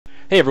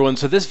Hey everyone,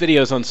 so this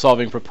video is on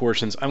solving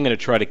proportions. I'm going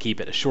to try to keep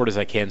it as short as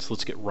I can, so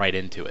let's get right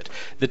into it.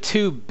 The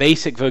two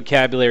basic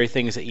vocabulary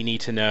things that you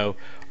need to know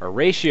are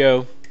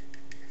ratio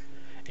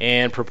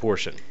and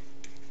proportion.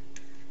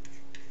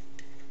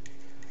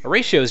 A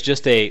ratio is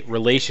just a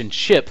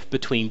relationship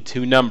between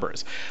two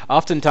numbers.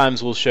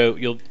 Oftentimes we'll show,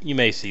 you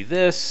may see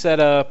this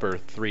setup or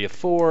 3 to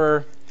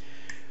 4.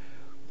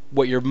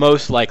 What you're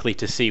most likely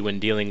to see when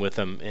dealing with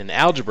them in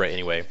algebra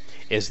anyway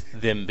is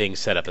them being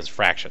set up as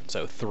fractions.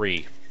 So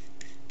 3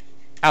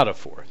 out of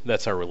 4.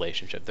 That's our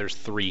relationship. There's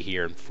 3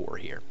 here and 4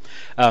 here.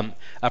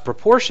 A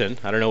proportion,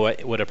 I don't know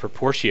what a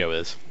proportio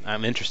is.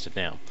 I'm interested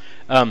now.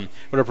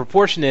 What a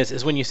proportion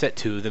is when you set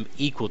two of them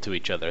equal to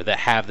each other that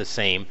have the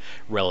same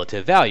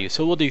relative value.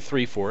 So we'll do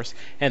 3/4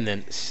 and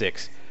then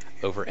 6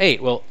 over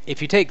 8. Well,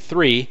 if you take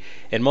 3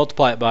 and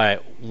multiply it by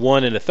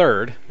 1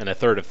 1/3, and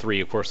 1/3 of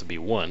 3 of course would be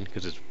 1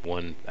 because it's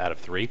 1 out of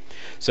 3,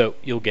 so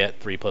you'll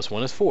get 3 plus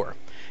 1 is 4.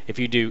 If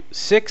you do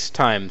 6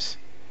 times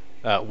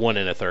 1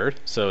 1/3,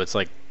 so it's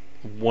like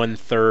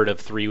 1/3 of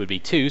 3 would be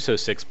 2, so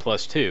 6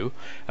 plus 2,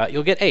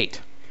 you'll get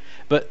 8.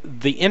 But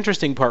the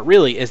interesting part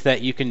really is that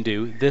you can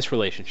do this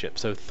relationship.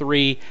 So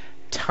 3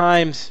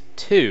 times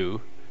 2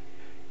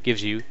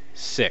 gives you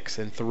 6,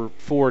 and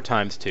 4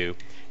 times 2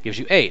 gives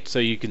you 8. So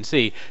you can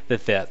see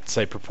that that's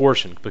a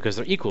proportion because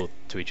they're equal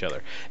to each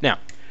other. Now,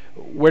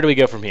 where do we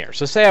go from here?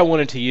 So say I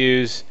wanted to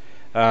use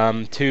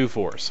 2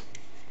 fours.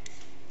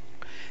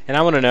 And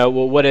I want to know,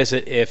 well, what is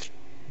it if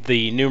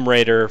the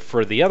numerator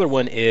for the other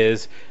one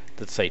is,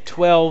 let's say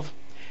 12,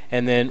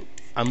 and then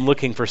I'm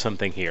looking for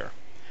something here.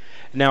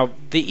 Now,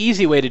 the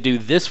easy way to do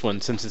this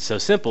one, since it's so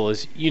simple,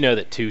 is you know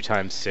that 2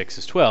 times 6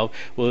 is 12.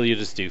 Well, you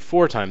just do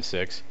 4 times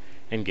 6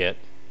 and get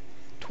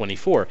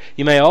 24.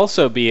 You may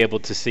also be able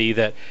to see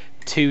that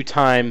 2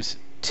 times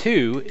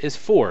 2 is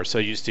 4, so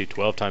you just do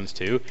 12 times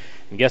 2,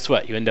 and guess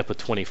what? You end up with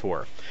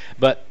 24.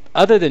 But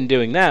other than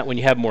doing that, when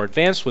you have more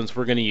advanced ones,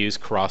 we're going to use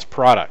cross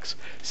products.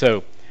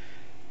 So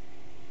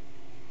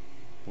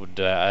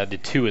I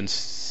did 2 and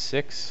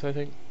 6, I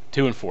think?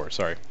 2 and 4,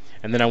 sorry.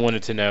 And then I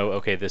wanted to know,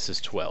 okay, this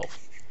is 12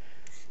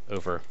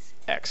 over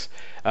x.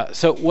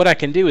 So what I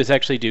can do is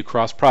actually do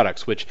cross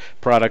products, which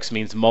products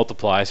means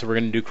multiply, so we're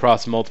going to do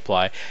cross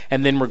multiply,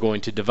 and then we're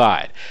going to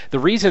divide. The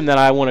reason that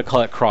I want to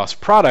call it cross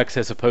products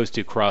as opposed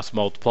to cross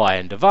multiply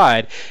and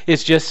divide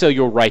is just so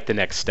you'll write the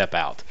next step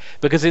out.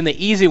 Because in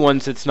the easy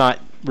ones, it's not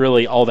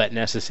really all that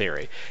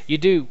necessary. You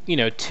do,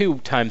 2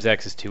 times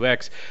x is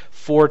 2x,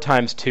 4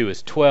 times 2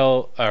 is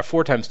 12,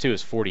 4 times 2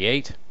 is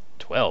 48.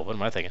 12, what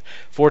am I thinking?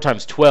 4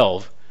 times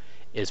 12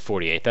 is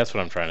 48. That's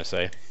what I'm trying to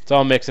say. It's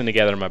all mixing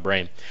together in my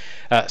brain.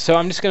 So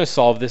I'm just going to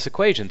solve this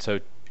equation.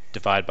 So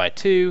divide by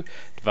 2,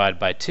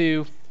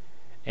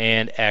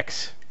 and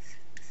x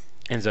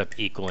ends up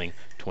equaling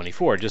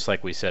 24, just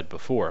like we said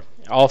before.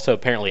 Also,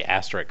 apparently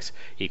asterisk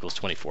equals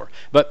 24.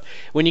 But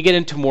when you get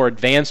into more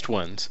advanced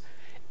ones,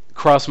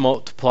 cross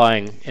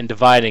multiplying and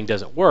dividing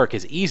doesn't work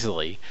as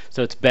easily,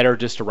 so it's better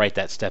just to write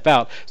that step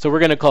out. So we're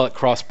going to call it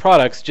cross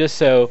products just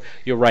so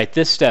you'll write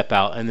this step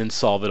out and then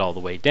solve it all the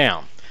way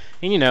down.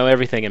 And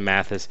everything in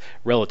math is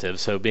relative,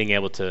 so being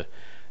able to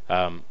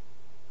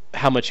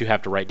how much you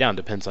have to write down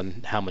depends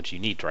on how much you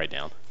need to write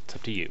down. It's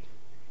up to you.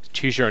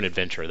 Choose your own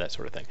adventure, that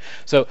sort of thing.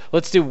 So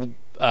let's do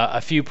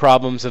a few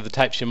problems of the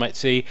types you might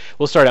see.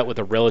 We'll start out with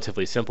a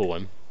relatively simple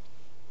one.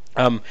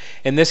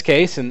 In this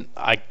case, and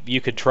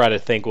you could try to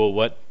think, well,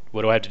 what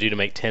do I have to do to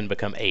make 10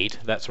 become 8,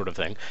 that sort of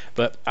thing.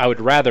 But I would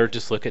rather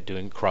just look at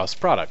doing cross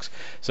products.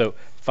 So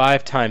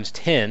 5 times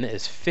 10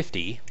 is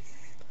 50,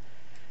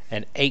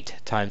 and 8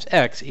 times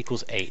x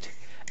equals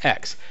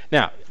 8x.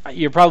 Now,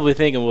 you're probably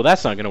thinking, well,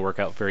 that's not going to work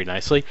out very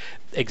nicely.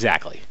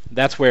 Exactly.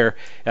 That's where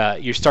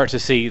you start to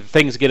see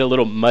things get a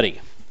little muddy.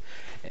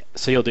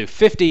 So you'll do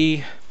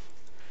 50,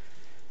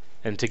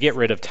 and to get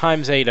rid of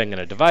times 8, I'm going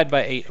to divide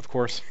by 8, of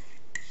course.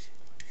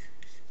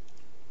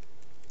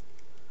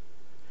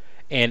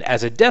 And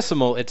as a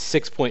decimal, it's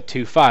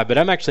 6.25, but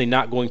I'm actually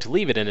not going to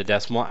leave it in a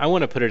decimal. I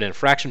want to put it in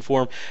fraction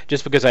form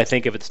just because I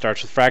think if it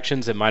starts with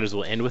fractions, it might as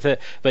well end with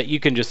it. But you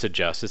can just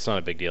adjust. It's not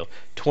a big deal.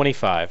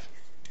 25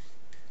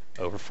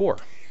 over 4.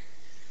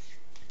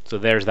 So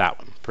there's that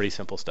one. Pretty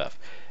simple stuff.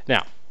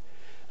 Now,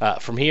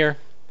 from here,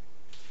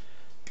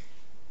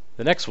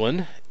 the next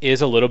one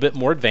is a little bit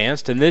more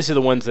advanced, and these are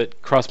the ones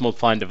that cross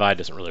multiply and divide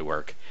doesn't really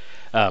work.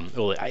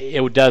 Well,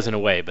 it does in a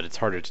way, but it's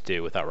harder to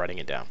do without writing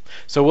it down.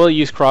 So we'll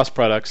use cross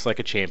products like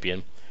a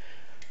champion.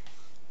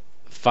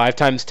 5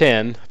 times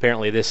 10,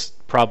 apparently this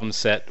problem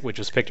set, which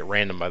was picked at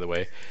random, by the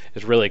way,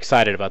 is really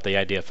excited about the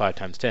idea of 5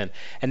 times 10.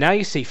 And now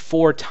you see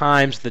 4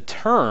 times the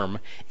term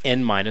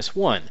n minus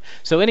 1.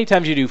 So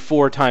anytime you do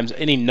 4 times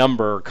any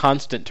number or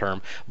constant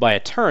term by a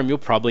term, you'll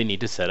probably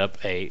need to set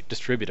up a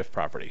distributive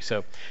property.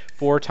 So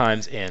 4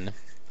 times n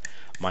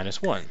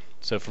minus 1.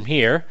 So from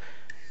here,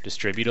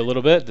 distribute a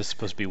little bit. This is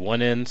supposed to be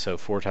 1n, so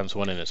 4 times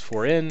 1n is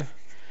 4n.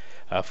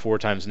 4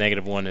 times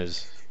 -1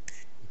 is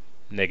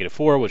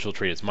 -4, which we'll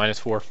treat as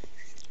 -4.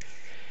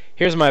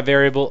 Here's my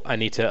variable. I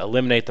need to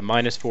eliminate the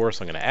 -4,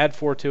 so I'm going to add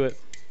 4 to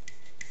it.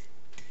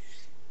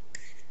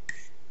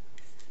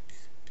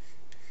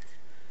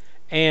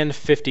 And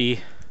 50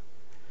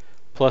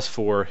 plus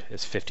 4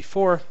 is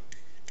 54.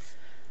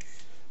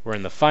 We're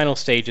in the final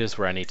stages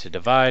where I need to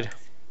divide.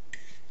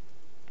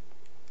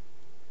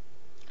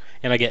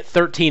 And I get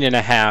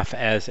 13.5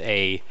 as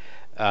a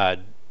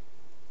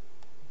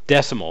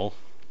decimal.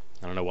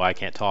 I don't know why I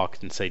can't talk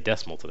and say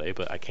decimal today,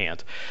 but I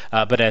can't.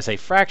 But as a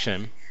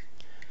fraction,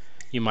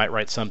 you might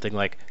write something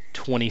like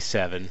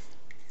 27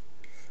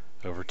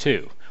 over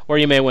 2. Or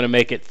you may want to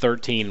make it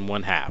 13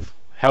 1/2.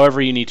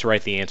 However you need to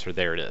write the answer,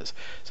 there it is.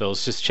 So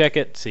let's just check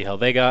it, see how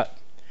they got.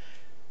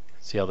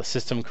 See how the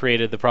system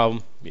created the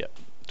problem? Yep,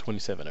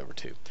 27 over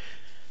 2.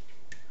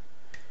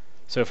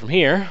 So from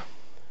here,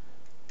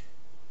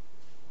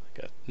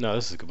 no,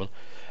 this is a good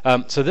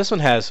one. So this one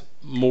has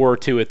more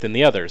to it than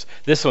the others.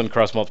 This one,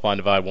 cross multiply and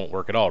divide, won't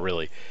work at all,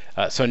 really.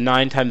 So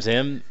 9 times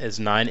m is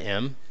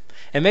 9m.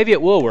 And maybe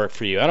it will work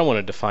for you. I don't want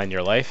to define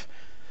your life.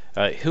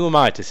 Who am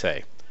I to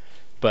say?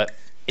 But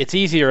it's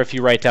easier if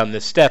you write down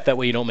this step. That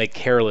way you don't make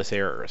careless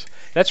errors.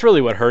 That's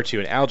really what hurts you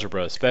in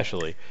algebra,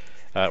 especially,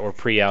 or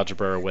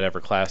pre-algebra or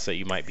whatever class that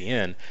you might be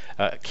in.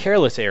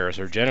 Careless errors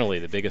are generally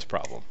the biggest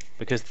problem,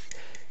 because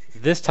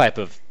this type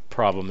of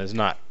problem is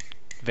not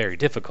very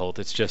difficult.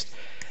 It's just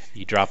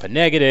you drop a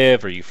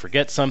negative or you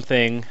forget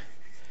something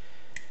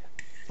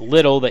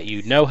little that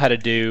you know how to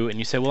do, and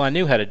you say, well, I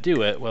knew how to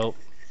do it. Well,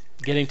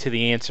 getting to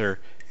the answer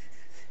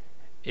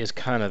is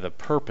kind of the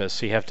purpose,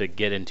 so you have to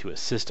get into a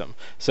system.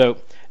 So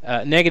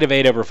negative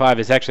 8 over 5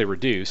 is actually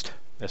reduced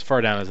as far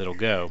down as it'll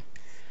go,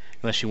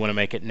 unless you want to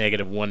make it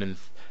negative 1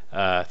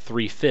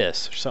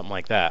 3/5 or something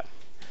like that.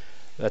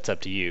 That's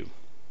up to you.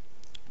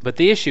 But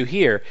the issue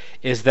here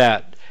is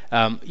that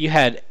you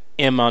had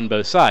m on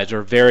both sides,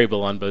 or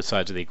variable on both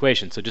sides of the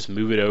equation. So just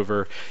move it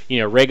over,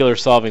 regular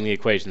solving the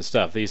equation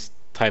stuff. These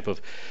type of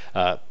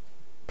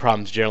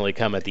problems generally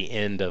come at the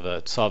end of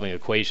a solving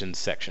equations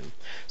section.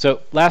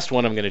 So last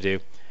one I'm going to do,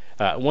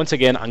 once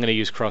again, I'm going to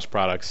use cross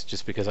products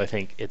just because I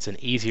think it's an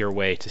easier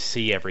way to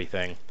see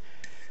everything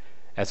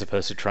as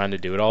opposed to trying to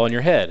do it all in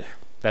your head.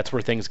 That's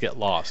where things get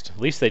lost. At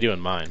least they do in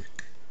mine.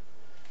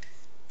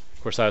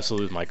 Of course, I also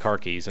lose my car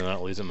keys, and I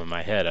don't lose them in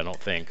my head, I don't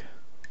think.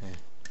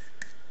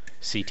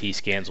 CT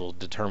scans will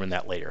determine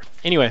that later.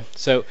 Anyway,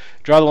 so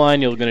draw the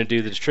line. You're going to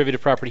do the distributive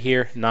property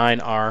here,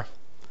 9r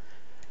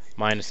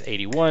minus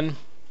 81.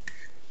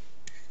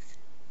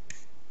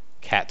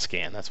 CAT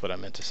scan, that's what I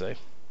meant to say.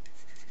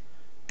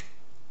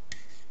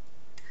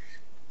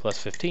 Plus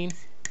 15.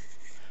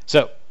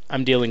 So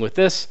I'm dealing with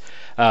this.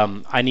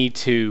 I need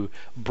to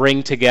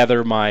bring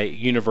together my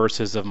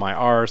universes of my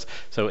r's.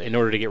 So in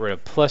order to get rid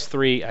of plus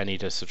 3, I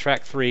need to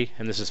subtract 3,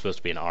 and this is supposed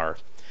to be an r.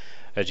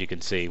 As you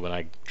can see, when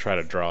I try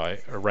to draw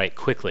or write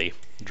quickly,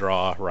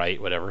 draw,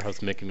 write, whatever, I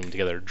was making them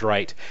together,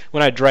 drite.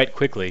 When I drite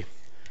quickly,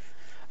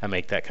 I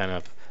make that kind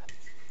of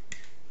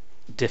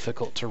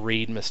difficult to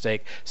read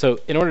mistake. So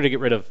in order to get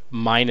rid of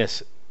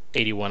minus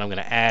 81, I'm going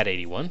to add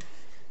 81.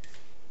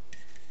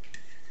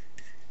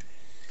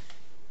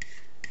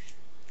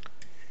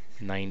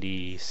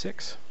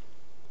 (96).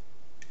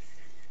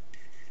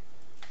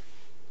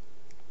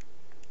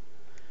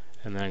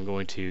 And then I'm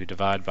going to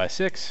divide by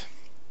 6.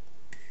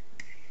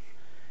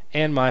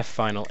 And my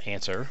final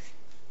answer,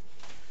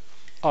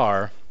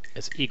 r,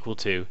 is equal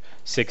to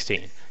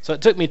 16. So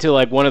it took me to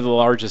like one of the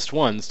largest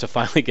ones to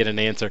finally get an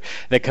answer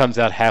that comes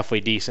out halfway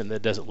decent,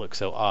 that doesn't look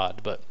so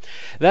odd. But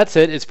that's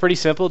it. It's pretty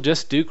simple.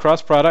 Just do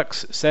cross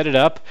products, set it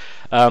up,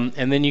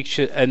 and then you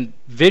should. And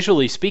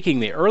visually speaking,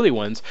 the early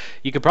ones,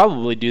 you could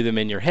probably do them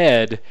in your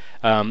head,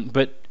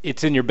 but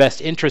it's in your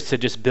best interest to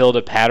just build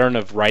a pattern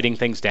of writing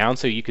things down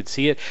so you could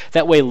see it.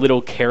 That way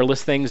little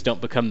careless things don't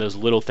become those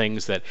little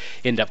things that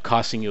end up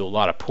costing you a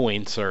lot of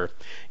points, or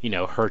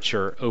hurt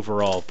your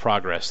overall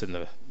progress in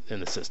the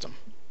system.